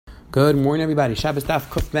Good morning, everybody. Shabbos Daf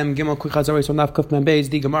Kuf Mem Gimel Quick Chazor from Daf Kuf Mem Beis.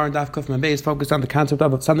 The Gemara and Daf Kuf Mem Beis focused on the concept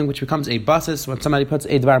of something which becomes a basis when somebody puts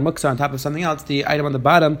a dvar muksa on top of something else. The item on the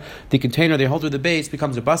bottom, the container they hold with the base,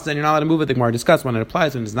 becomes a basis, and you're not allowed to move it. The Gemara discussed when it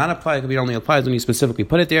applies, when it does not apply. It only applies when you specifically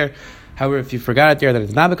put it there. However, if you forgot it there, that it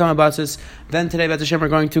does not become a basis. Then today, B'ez Hashem, we're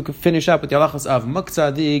going to finish up with the halachas of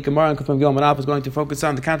muksa. The Gemara and Kuf Mem Gimel Manaf is going to focus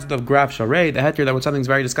on the concept of graf sharei, the heter that when something's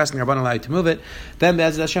very disgusting, Rabban allow you to move it. Then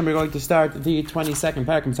B'ez Hashem, we're going to start the 22nd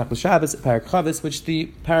parak of Masechtas Shabbos, parak Chavis, which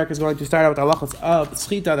the parak is going to start out with halachas of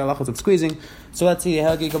schita, the halachas of squeezing. So let's see the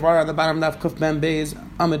Helgi Gemara on the bottom of Kuf Mem Beis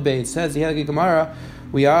Amud Beis. Says the Helgi Gemara.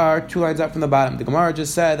 We are 2 lines up from the bottom. The Gemara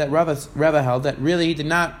just said that Rava held that really he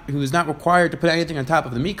was not required to put anything on top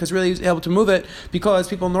of the meat because really he was able to move it because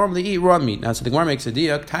people normally eat raw meat. Now, so the Gemara makes a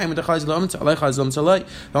diak.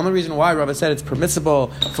 The only reason why Rava said it's permissible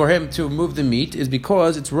for him to move the meat is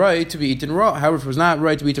because it's right to be eaten raw. However, if it was not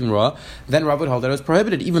right to be eaten raw, then Rava would hold that it was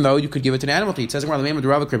prohibited, even though you could give it to an animal to eat. It says the name of the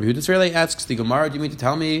Rava Rabbi Yehuda really asks the Gemara, do you mean to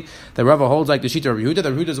tell me that Rava holds like the Shita of Rabbi Yehuda?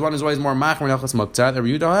 The Rabbi Yehuda is one who's always more machmer and elchas muktzah. The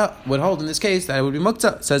Rabbi Yehuda would hold in this case that it would be muktzah.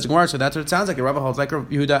 Says the Gemara, so that's what it sounds like. The Rava holds like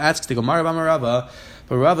Yehuda asks the Gemara about Rava.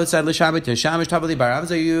 But Rava said, "L'shamit shamish tabali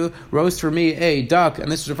baravza, you roast for me a duck,"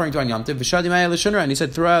 and this is referring to on Yom Tov. And he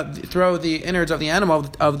said, "Throw the innards of the animal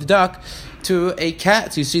of the duck to a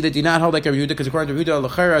cat." So you see, they do not hold like a Yehuda, because according to Yehuda,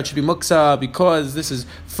 l'chera it should be muksa because this is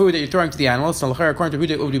food that you're throwing to the animal. So l'chera, according to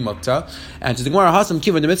Yehuda, it would be muksa. And says the Gemara, "Hasam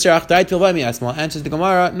kiva demitzrach died pilvami asmal." And says the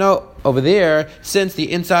Gemara, no, over there, since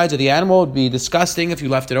the insides of the animal would be disgusting if you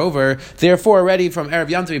left it over, therefore already from Erev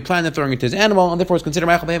Yom Tov, he planned on throwing it to his animal, and therefore it's considered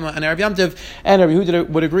ma'achal behema and Erev Yom Tov. And Rabbi Yehuda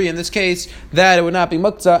would agree in this case that it would not be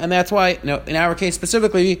muktzah, and that's why, in our case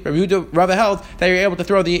specifically, Rava held that you're able to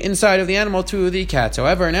throw the inside of the animal to the cats.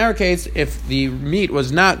 However, in our case, if the meat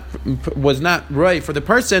was not right for the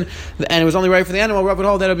person, and it was only right for the animal, Rava would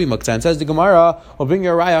hold that it would be muktzah. And says the Gemara, will bring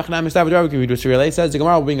your rayach, says the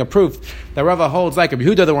Gemara will bring a proof that Rava holds like Rabbi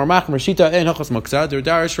Yehuda, that we're machmer shita in hachas muktzah. The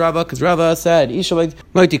Darish Rava, because Rava said, Isha like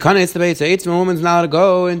tikanes the beit, a woman's not allowed to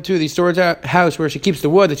go into the storage house where she keeps the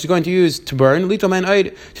wood that she's going to use to burn. Little man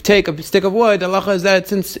to take a stick of wood. The halacha is that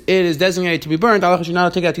since it is designated to be burned, the halacha should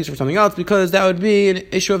not take that piece for something else, because that would be an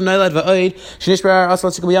issue of nailad va'oid shenishbar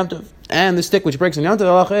asla tzikah b'yam tov. And the stick which breaks on Yom Tov,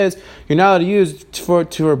 the halacha is you're not allowed to use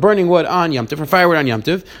for burning wood on Yom Tov, for firewood on Yom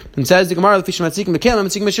Tov. And says the Gemara,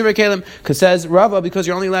 because says Rava, because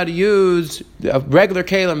you're only allowed to use a regular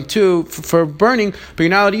kalim for burning, but you're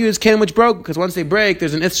not allowed to use kalim which broke, because once they break,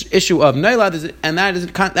 there's an issue of nailad, and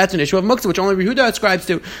that's an issue of muktzah, which only Rabbi Yehuda ascribes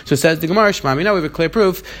to. So says the Gemara, Shema, we know we have a clear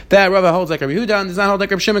proof that Rava holds like Rabbi Yehuda and does not hold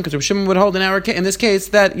like Rabbi Shimon, because Rabbi Shimon would hold in this case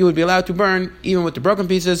that you would be allowed to burn even with the broken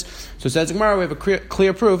pieces. So says the Gemara, we have a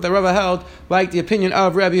clear proof that Rava held like the opinion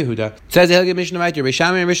of Rabbi Yehuda. It says the Helgi Mishnah Ma'atir,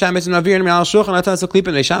 Beishami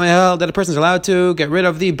held that a person is allowed to get rid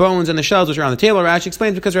of the bones and the shells which are on the table. Rashi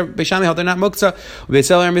explains because Beishami held they're not muktzah.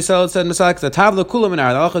 Beisel and Beisel said Masak the tavla kula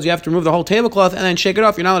minar. The halacha is you have to remove the whole tablecloth and then shake it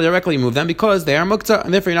off. You're not allowed to directly move them because they are muktzah,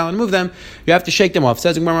 and therefore you're not allowed to move them. You have to shake them off. It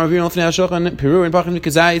says the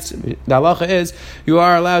halacha is you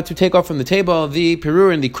are allowed to take off from the table the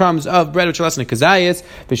perur and the crumbs of bread which are less than kazayis,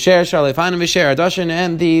 v'sher shalefan and v'sher adashin,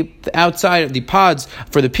 and the outside of the pods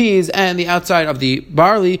for the peas and the outside of the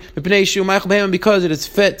barley, because it is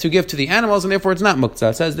fit to give to the animals, and therefore it's not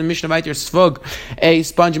muktzah. It says the Mishnah Vayter svug a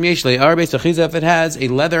sponge if it has a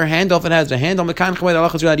leather handle, if it has a handle, the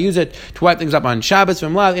halacha is allowed to use it to wipe things up on Shabbos,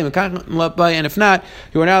 and if not,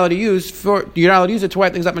 you're not allowed to use it to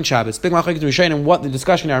wipe things up on Shabbos. Big machlokes Rishonim, what the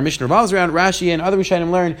discussion in our Mishnah revolves around. Rashi and other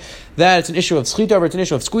Rishonim learn that it's an issue of schita, or it's an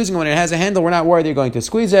issue of squeezing. When it has a handle, we're not worried you're going to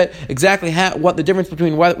squeeze it. Exactly what the difference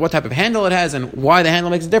between what type of handle it has and why the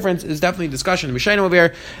handle makes a difference is definitely discussion in Rishonim over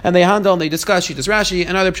here, and they handle and they discuss Shitas Rashi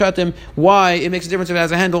and other pshatim why it makes a difference if it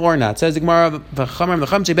has a handle or not. It says the Gemara,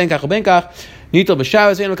 Nitel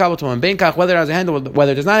b'Shabbos and Makabel Tumah Benkach, whether it has a handle,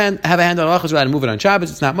 whether it does not have a handle, Allah is allowed to move it on Shabbos.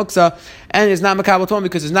 It's not muksa, and it's not Makabel Tumah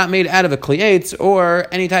because it's not made out of a klietz or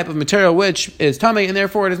any type of material which is tummy, and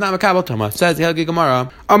therefore it is not Makabel Tumah. Says the Helgi Gemara,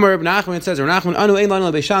 Amar Reb Nachman, it says Reb Nachman, Anu ein lanu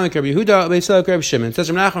leBeishami Rabbi Yehuda, Beisel Rabbi Shimon. It says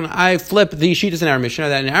Reb Nachman, I flip the shitas in our Mishnah,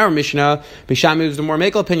 that in our Mishnah, Beishami was the more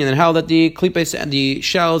makel opinion and held that the klipes and the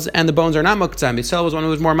shells and the bones are not muksa, and Beisel was one who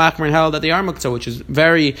was more machmer and held that they are muksa, which is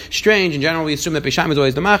very strange. In general, we assume that Beishami is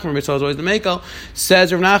always the machmer, Beisel is always the makel. Mekel,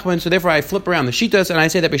 says Rav Nachman. So therefore, I flip around the Shitas and I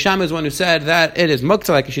say that Beis Shammai is one who said that it is Muktzah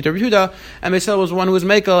like a Shita Rav Yehuda, and Beis Hillel was one who was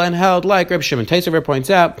Mekel and held like Reb Shimon. Taisaver points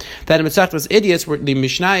out that in Masechtas Idiots, where the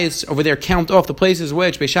Mishnayos over there count off the places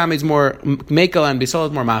which Beis Shammai is more Mekel and Beis Hillel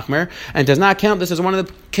is more Machmer, and does not count this as one of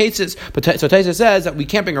the cases. But so Taisa says that we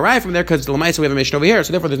can't bring a raya from there because the Lamaisa we have a mission over here,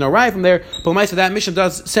 so therefore there's no raya from there. But Lamaisa that mission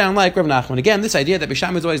does sound like Rav Nachman. Again, this idea that Beis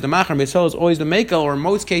Shammai is always the Machmer, Beis Hillel is always the Mekel, or in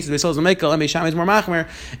most cases Beis Hillel is the Mekel and Beis Shammai is more Machmer,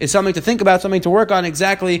 is something to think about, something to work on.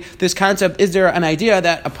 Exactly this concept. Is there an idea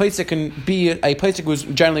that a place that can be a place that was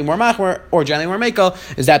generally more Machmer or generally more Mekel,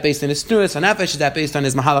 is that based on his Snuas and Nefesh? Is that based on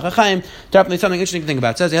his Mahalach HaChaim? Definitely something interesting to think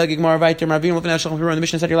about. It says the Gemara Vayter Marvim Lefnei Shalom Pirun. The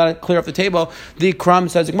mission said you're allowed to clear off the table. The Kram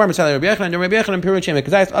says the Gemara Mishalei Rabbi Yochanan and Rabbi Yochanan Pirun Shemek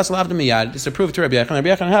Kazayis Asal Avdem Miyad. This is approved to Rabbi Yochanan. Rabbi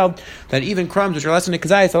Yochanan held that even crumbs which are less than a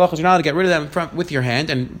Kazayis, Allah you're not allowed to get rid of them with your hand,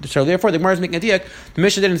 and so therefore the Gemara is making a diak. The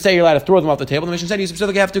mission didn't say you're allowed to throw them off the table. The mission said you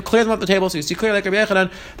specifically have to clear them off the table. So you see clearly like Rabbi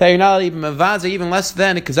Yochanan that you're not allowed to even mavaza even less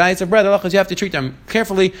than a Kazayis of bread. Allah you have to treat them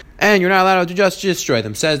carefully, and you're not allowed to just destroy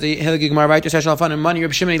them. Says the Hilgi Gemara Vayter Sheshal Fun and money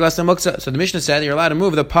Rabbi Shimon less than Muktzah. So the Mishnah said you're allowed to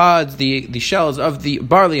move the pods, the shells of the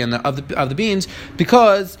barley and of the beans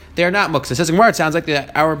because they are not Muktzah. It says in Gemara, it sounds like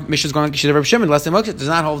that our Mishnah is going like the Shita of Rabbi Shimon less than Muktzah. It does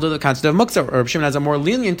not hold to the concept of Muktzah. Or Rabbi Shimon has a more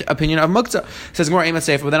lenient opinion of Muktzah. It says Gemara Ema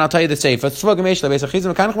Seifa, but then I'll tell you the Seifa. But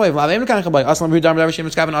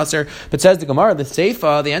says the Gemara, the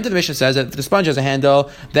Seifa, the end of the Mishnah says that if the sponge has a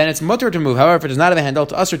handle, then it's mutter to move. However, if it does not have a handle,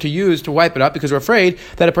 to usher to use to wipe it up because we're afraid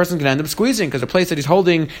that a person can end up squeezing because the place that he's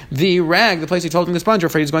holding the rag, the place he's holding the sponge, we're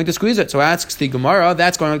afraid he's going to squeeze it. So asks the Gemara,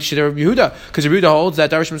 that's going like the Shita of Yehuda because Yehuda holds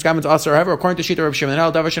that Davar Shimon Skaven's usher. However, according to Shita of Shimon,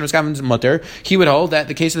 held Davar Shimon Skaven's mutter, he would hold that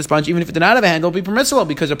the case of the sponge, even if it did not have a handle, would be permissible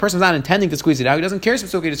because the person's not intending to squeeze it out. He doesn't care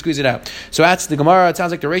specifically to squeeze it out. So asks the Gemara, it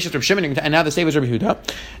sounds like the ratios of Shimon, and now the save is Rabbi Yehuda.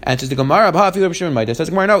 And says the Gemara, Rabbi Shimon might. Says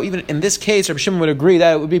the Gemara, no, even in this case, Rabbi Shimon would agree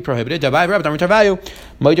that it would be prohibited. It says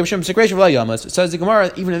the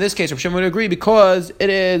Gemara, even in this case, Rabbi Shimon would agree because it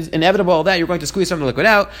is inevitable that you're going to squeeze some of the liquid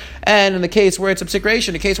out. And in the case where it's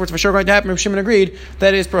obsecration, the case where it's for sure going to happen, Rabbi Shimon agreed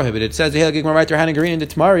that it is prohibited. It says the Hilgi Gemara Vayter Hanagarin and the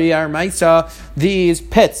Tamari are Maisa, these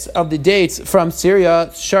pits of the dates from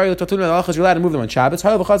Syria, Shari Tatuna, you're allowed to move them on Shabbos.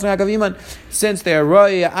 Since they're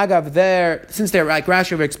Roy Agav there, since they're like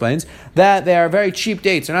Rashi explains that they are very cheap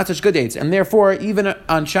dates, they're not such good dates, and therefore even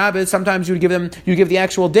on Shabbos sometimes you give the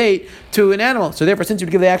actual date to an animal. So therefore, since you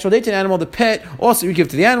would give the actual date to an animal, the pit also you give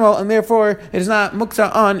to the animal, and therefore it is not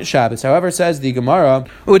muktzah on Shabbos. However, says the Gemara,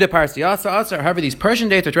 Uda Parsi Asa. However, these Persian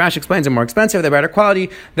dates, which Rashi explains, are more expensive, they're better quality.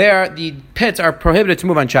 The pits are prohibited to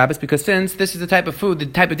move on Shabbos because since this is the type of food, the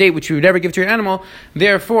type of date which you would ever give to your animal,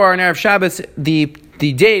 therefore on Erev Shabbos the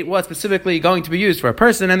date was specifically going to be used for a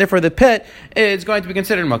person, and therefore the pit is going to be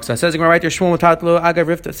considered muktzah. Says the Gemara right there, Shmuel Tatlu Agav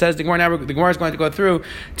Rifta. Says the Gemara now, the Gemara is going to go through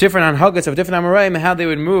different anhagas of different amoraim, how they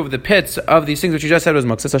would move the pits of these things which you just said was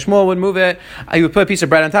muktzah. So Shmuel would move it, he would put a piece of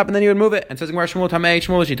bread on top, and then he would move it. And says the Gemara, Shmuel Tamei,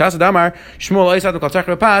 Shmuel L'Shitasa Damar, Shmuel Oisad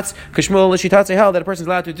L'Kal Pats, because Shmuel L'Shitasa held that a person is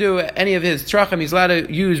allowed to do any of his trachim, he's allowed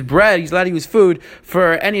to use bread, he's allowed to use food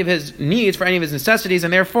for any of his needs, for any of his necessities,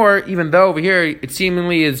 and therefore, even though over here it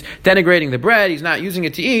seemingly is denigrating the bread, he's not using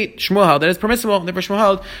it to eat, Shmuel held that it's permissible. Therefore, Shmuel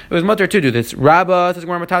held it was mutter to do this. Rabba says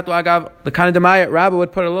Gemara Matatu Agav the kind of Demaya. Rabba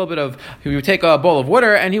would put a little bit of. He would take a bowl of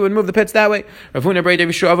water and he would move the pits that way. Rav Huna Brei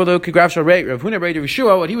Yeshua Avolu Kigrav Shal Rei. Rav Huna Brei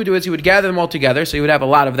Yeshua. What he would do is he would gather them all together. So he would have a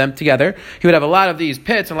lot of them together. He would have a lot of these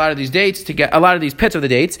pits, a lot of these dates to get a lot of these pits of the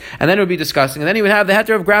dates, and then it would be disgusting. And then he would have the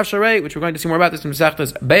heter of Grav Shal Rei, which we're going to see more about this in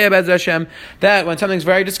Masechtas Be'eh Bez Hashem. That when something's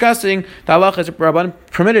very disgusting, the halacha is Rabban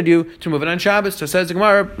permitted you to move it on Shabbos. So says the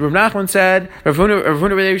Gemara. Rav Nachman said Rav Huna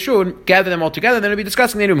Brei Yeshua would gather them all together, then it would be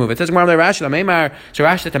disgusting. They would move it. It says Gemara Rashi Lameimar. So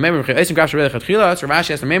Rashi said Tameimar Esim Grav Shal Rei Lechatchila. So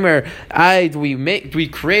Rashi asked Tameimar, do we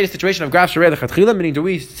create a situation of Grav Shal Rei Lechatchila? Meaning, do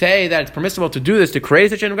we say that it's permissible to do this to create a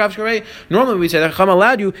situation of Grav Shal Rei? Normally, we say that Chacham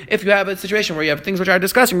allowed you if you have a situation where you have things which are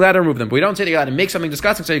disgusting, you're allowed to remove them. But we don't say that you're allowed to make something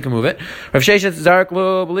disgusting so you can move it. Rav Sheshet Zark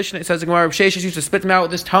Lo Belishna. It says the Gemara Rav Sheshet used to spit them out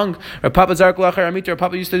with his tongue. Rav Papa Zark Lo Acher Amitra. Rav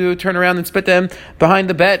Papa used to turn around and spit them behind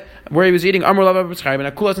the bed where he was eating. Amr Lav B'Tzchai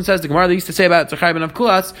Ben Akulas, and says the Gemara they used to say about Tzchai Ben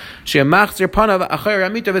Akulas, Shemachzir Panav Acher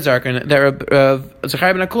Amitra V'Zarkan, that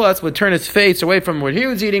Tzchai Ben Akulas would turn his face away from what he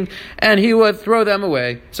was eating and he would throw them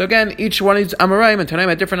away. So again, each one of these Amoraim and Tanaim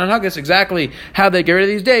had different anhagas exactly how they get rid of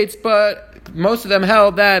these dates, but most of them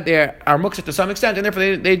held that they are muktzah to some extent, and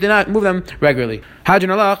therefore they did not move them regularly.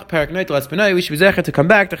 Hadron alach parak noitel espenai. We should be zecher to come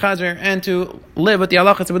back to Chazer and to live with the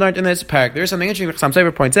halachas that we learned in this parak. There is something interesting that Chassam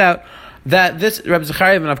Sofer points out that this Reb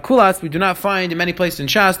Zechariah ben Avkulas we do not find in many places in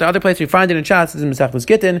Shas. The other place we find it in Shas is in Masechtas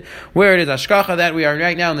Gittin, where it is Ashkacha that we are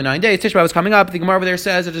right now in the 9 days. Tisha B'Av is coming up. The Gemara over there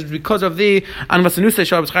says it is because of the Anvasanusay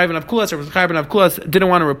Shal Reb Zechariah ben Avkulas. Reb Zechariah ben Avkulas didn't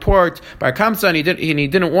want to report Bar Kamsa, and he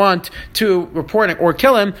didn't want to report or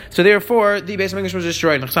kill him. So therefore, the base of English was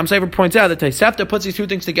destroyed. Some Sefer points out that Tosefta puts these two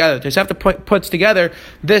things together. Tosefta puts together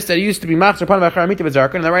this that it used to be Machzor Pan V'Achar Amita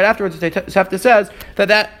B'Zarkan, and then right afterwards Tosefta says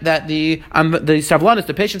that the Savlanis,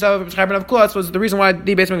 the patience of Reb Zechariah ben Avkulas, was the reason why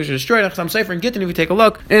the base of English was destroyed. And Chassam Sefer and Gittin, if you take a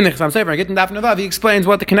look in the Chassam Sefer and Gittin Daf Navav, he explains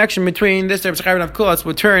what the connection between this Reb Zechariah ben Avkulas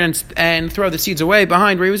would turn and throw the seeds away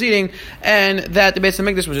behind where he was eating, and that the base of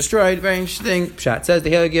English was destroyed. Very interesting. Pshat says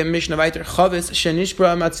the Heilige Mishnah Vayter Chavis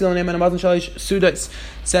Shenishbra Matzil Neman Amazon Shalish Sudas.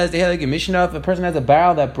 Says the Heilige Mishnah, if a person has a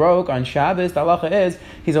barrel that broke on Shabbos, the halacha is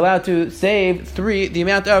he's allowed to save the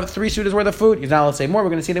amount of 3 sudas worth of food. He's not allowed to save more. We're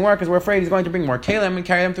going to see the more because we're afraid he's going to bring more kalim and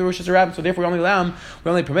carry them through Rosh Hashanah. So therefore, we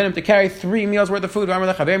only permit him to carry 3 meals worth of food. He's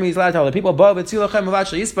allowed to tell other people, and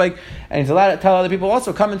he's allowed to tell other people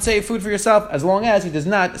also, come and save food for yourself, as long as he does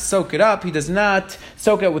not soak it up. He does not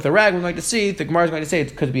soak it up with a rag. We're going to see, the Gemara is going to say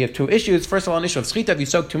it could be of 2 issues. First of all, an issue of schita. If you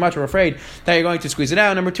soak too much, we're afraid that you're going to squeeze it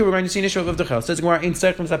out. Number 2, we're going to see an issue of the chel. Says the Gemara,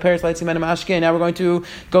 now we're going to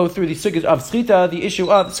go through the sugis of schita, the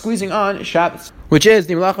issue of squeezing on Shabbos, which is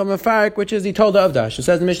the Melacha Mefarik, which is the Tolda of Dash. It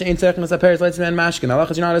says the Mishnah, Ein Tzarech Mesaperes Leitzman Mashkin.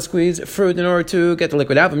 Halacha is you're not to squeeze fruit in order to get the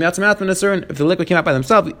liquid out. If the liquid came out by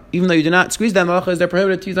themselves, even though you do not squeeze them, halacha is they're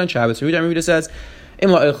prohibited to use on Shabbos. Rehuda says,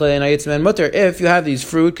 if you have these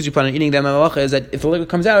fruit because you plan on eating them, the halacha is that if the liquid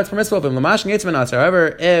comes out, it's permissible.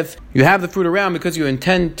 However, if you have the fruit around because you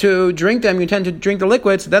intend to drink them, you intend to drink the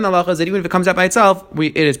liquids, then the halacha is that even if it comes out by itself,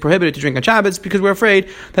 it is prohibited to drink on Shabbos because we're afraid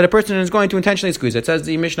that a person is going to intentionally squeeze it. It says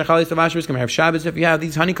the Mishnah Chalis Tavashvis can have Shabbos. If you have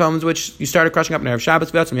these honeycombs which you started crushing up and have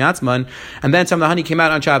Shabbos, and then some of the honey came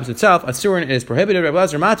out on Shabbos itself, Asurin is prohibited. Reb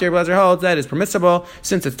Elazar holds that is permissible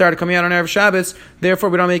since it started coming out on Erev Shabbos. Therefore,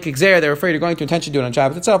 we don't make Xer. They're afraid you're going to intentionally do it on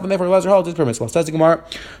Shabbos itself, and therefore Elazar holds it's permissible. Says the Gemara,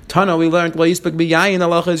 Tana, we learned Lo Yisbek B'Yayin. The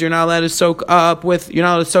halacha is you're not allowed to soak up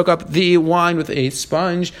the wine with a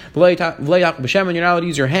sponge. You're not allowed to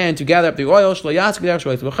use your hand to gather up the oil.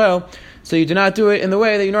 So you do not do it in the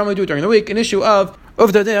way that you normally do it during the week. An issue of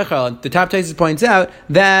the top Taisus points out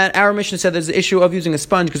that our Mishnah said there's the issue of using a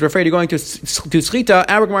sponge because we're afraid you're going to schita.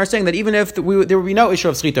 Our Gemara is saying that even if there would be no issue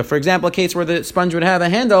of schita, for example, a case where the sponge would have a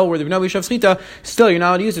handle where there would be no issue of schita, still you're not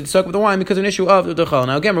allowed to use it to soak up the wine because of an issue of Uvdachal.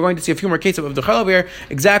 Now again, we're going to see a few more cases of Uvdachal over here.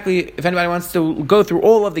 Exactly, if anybody wants to go through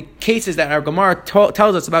all of the cases that our Gemara tells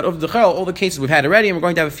us about Uvdachal, all the cases we've had already, and we're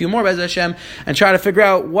going to have a few more, Bez Hashem, and try to figure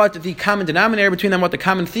out what the common denominator between them, what the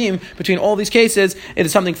common theme between all these cases. It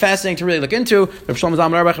is something fascinating to really look into. Shlomo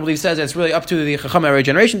Zalman Auerbach, I believe, says that it's really up to the Chacham every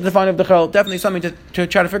generation to define Uvdachal. Definitely something to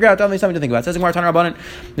try to figure out. Definitely something to think about. It says the Gemara Tanur Rabbanan,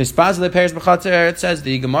 the Peres B'Chatzer. It says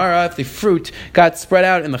the Gemara, if the fruit got spread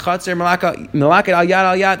out in the Chatzer, Malakit al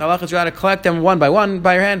Yad, Allah is allowed to collect them one by one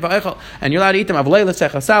by your hand, and you're allowed to eat them. You're not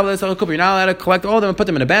allowed to collect all of them and put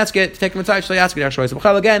them in a basket to take them inside.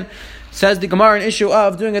 Again, says the Gemara, an issue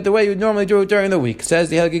of doing it the way you would normally do it during the week. Says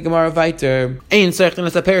the Helgi Gemara Viter. Says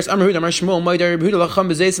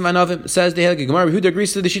the Helgi Gemara, Yehuda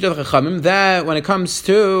agrees to the sheet of the Chachamim that when it comes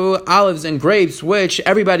to olives and grapes, which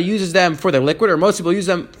everybody uses them for their liquid, or most people use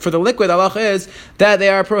them for the liquid, Allah is that they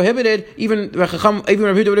are prohibited. Even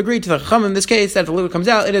Yehuda would agree to the Chachamim in this case that if the liquid comes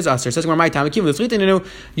out, it is usher. Says my time. Since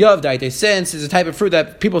it's a type of fruit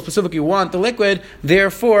that people specifically want the liquid,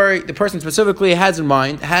 therefore the person specifically has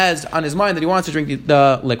on his mind that he wants to drink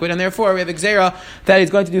the liquid, and therefore we have Xera that he's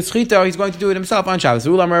going to do schita, he's going to do it himself on Shabbos.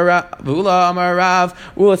 Ula said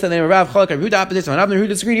the name of Rav, Chalak Yehuda, opposite of Yehuda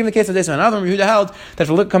disagreed. Even in the case of this one, Yehuda held that if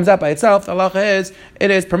the liquid comes out by itself, the halacha is it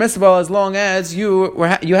is permissible as long as you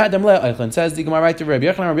had them le'oichlin. Says the Gemara right to Rabbi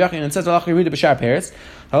Yochanan, and says halacha Yehuda b'shar peres.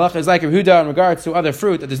 Halacha is like Yehuda in regards to other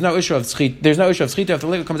fruit that there's no issue of schita. There's no issue of schita if the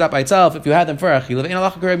liquid comes out by itself. If you had them for achila, in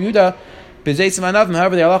halacha Rabbi Yehuda. However, the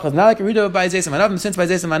halacha is not like Yehuda by Zeisim Anavim. Since by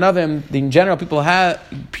Zeisim Anavim, in general, people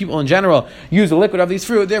in general use the liquid of these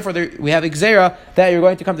fruit. Therefore, we have Xera that you're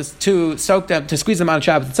going to come to soak them, to squeeze them out of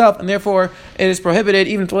Shabbos itself, and therefore it is prohibited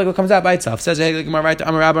even if the liquid comes out by itself. Says says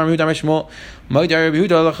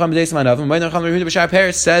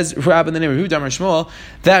Rab in the name of Yehuda Shmuel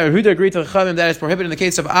that Yehuda agreed to the Chachamim that is prohibited in the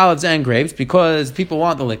case of olives and grapes because people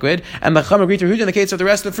want the liquid, and the Chachamim agreed to Yehuda in the case of the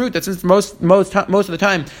rest of the fruit that since most of the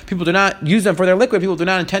time people do not use them for their liquid, people do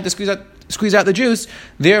not intend to squeeze out the juice.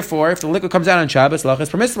 Therefore, if the liquid comes out on Shabbos, halacha is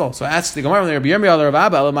permissible. So asks the Gemara, Rabbi Yirmiyah or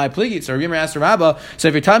Rav Abba, my pligi. So Rabbi Yirmiyah asked Rav Abba, so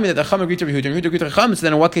if you're telling me that the Chum agreed to Yehuda and Yehuda agreed to Chum, so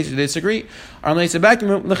then in what case do they disagree? Armlei said back to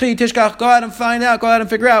him, Tishkach, go out and find out, go out and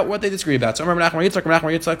figure out what they disagree about. So Rabbi Nachman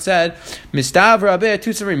Yitzchak said, Mistaver Abeh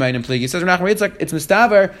Tusam Remainim pligi. He says Rabbi Nachman Yitzchak, it's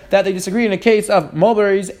Mistaver that they disagree in a case of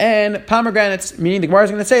mulberries and pomegranates, meaning the Gemara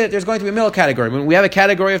is going to say that there's going to be a middle category. When we have a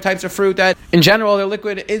category of types of fruit that in general their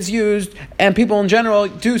liquid is used and people in general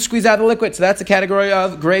do squeeze out the liquid, so that's the category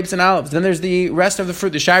of grapes and olives. Then there's the rest of the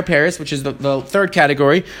fruit, the Shire Paris, which is the third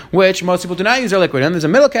category, which most people do not use their liquid. And there's a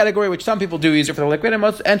middle category which some people do use it for the liquid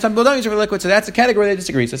and some people don't use it for the liquid, so that's the category they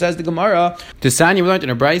disagree. So it says the Gemara, Tisani, we learned in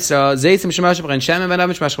a Brisa, Zaysim Shemashach and Shem and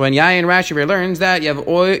Yayin Rashi learns that you have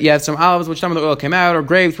oil, you have some olives which some of the oil came out, or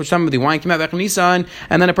grapes which some of the wine came out, Nisan,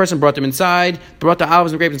 and then a person brought them inside, brought the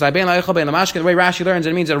olives and grapes inside. The way Rashi learns,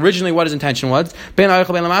 it means that originally what his intention was.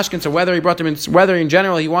 So whether he brought them in, whether in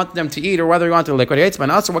general he wanted them to eat or whether he wanted to liquid,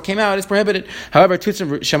 also what came out is prohibited. However,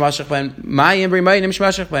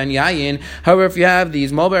 however, if you have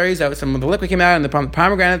these mulberries, that some of the liquid came out and the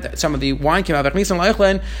pomegranate, some of the wine came out,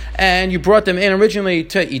 and you brought them in originally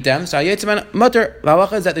to eat them, so mutter, the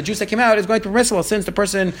halacha is that the juice that came out is going to be permissible since the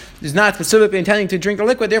person is not specifically intending to drink the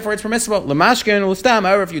liquid, therefore it's permissible.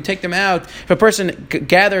 However, if you take them out, if a person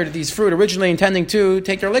gathered these fruit originally intending to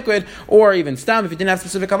take their liquid, or even stam, if you didn't have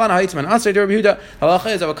specific kavanah, the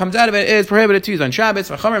halacha is that what comes out of it is prohibited to use on Shabbos.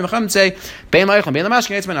 Chacham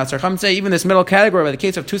say even this middle category, by the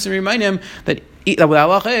case of Tusim Remainim, that what the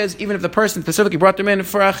halacha is, even if the person specifically brought them in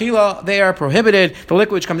for achila, they are prohibited. The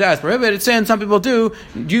liquid which comes out is prohibited. Sin, some people do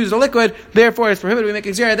use the liquid, therefore it's prohibited. We make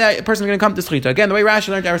exer that a person is going to come to schita. Again, the way Rashi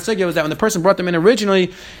learned our sugya was that when the person brought them in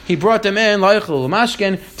originally, he brought them in loichel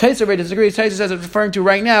mashkin. Taisa disagrees. Taisa says it's referring to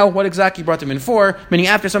right now what exactly he brought them in for, meaning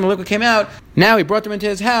after some of the liquid came out. Now he brought them into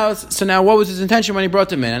his house. So now what was his intention when he brought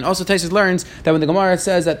them in? And also Taisa learns that when the Gemara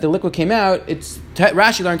says that the liquid came out,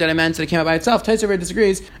 Rashi learned that it meant that it came out by itself. Taisa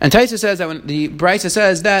disagrees, and Taisa says that when the Brisa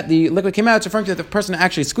says that the liquid came out, it's referring to the person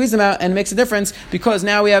actually squeezed them out, and makes a difference because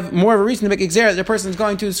now we have more of a reason to make exer that the person is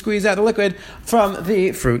going to squeeze out the liquid from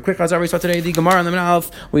the fruit. Quick chazar, we saw today the Gemara on the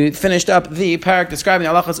Menalef. We finished up the parak describing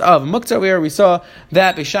the halachas of muktzah, where we saw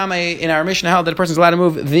that Beishamai in our Mishnah held that a person is allowed to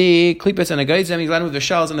move the klipas and the geitzim, he's allowed to move the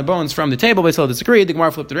shells and the bones from the table. Beis Hillel disagreed. The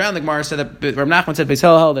Gemara flipped it around. The Gemara said that Rav Nachman said Beis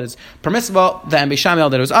Hillel held that it's permissible, then Beishamai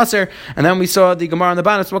held that it was aser, and then we saw the Gemara on the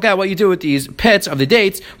bottom spoke out what you do with these pits of the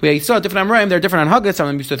dates. We saw different amraim, they're different on haggas. Some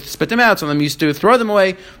of them used to spit them out, some of them used to throw them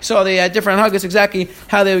away. We saw they had different haggas exactly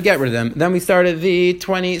how they would get rid of them. Then we started the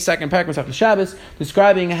 22nd paragraph of the Shabbos,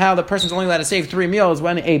 describing how the person's only allowed to save 3 meals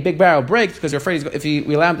when a big barrel breaks, because they're afraid if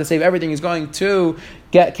we allow him to save everything, he's going to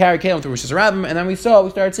carry Kalim through Rosh Hashanah. And then we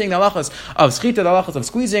started seeing the halachas of schita, the halachas of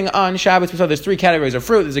squeezing on Shabbos. We saw there's 3 categories of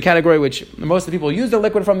fruit. There's a category which most of the people use the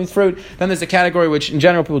liquid from these fruit. Then there's a category which in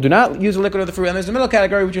general people do not use the liquid of the fruit. And there's the middle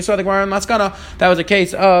category which you saw the Gemara in Maskana. That was a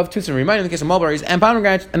case of Tusim Remainim, in the case of mulberries and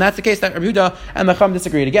pomegranates. And that's the case that Rabbi Yehuda and the Chum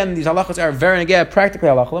disagreed. Again, these halachas are very negeh, practically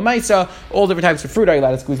halacha l'maisa. All different types of fruit are you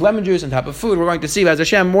allowed to squeeze lemon juice on top of food. We're going to see, as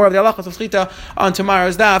Hashem, more of the halachas of schita on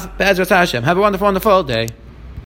tomorrow's daf. Be'ezras Hashem. Have a wonderful, wonderful day.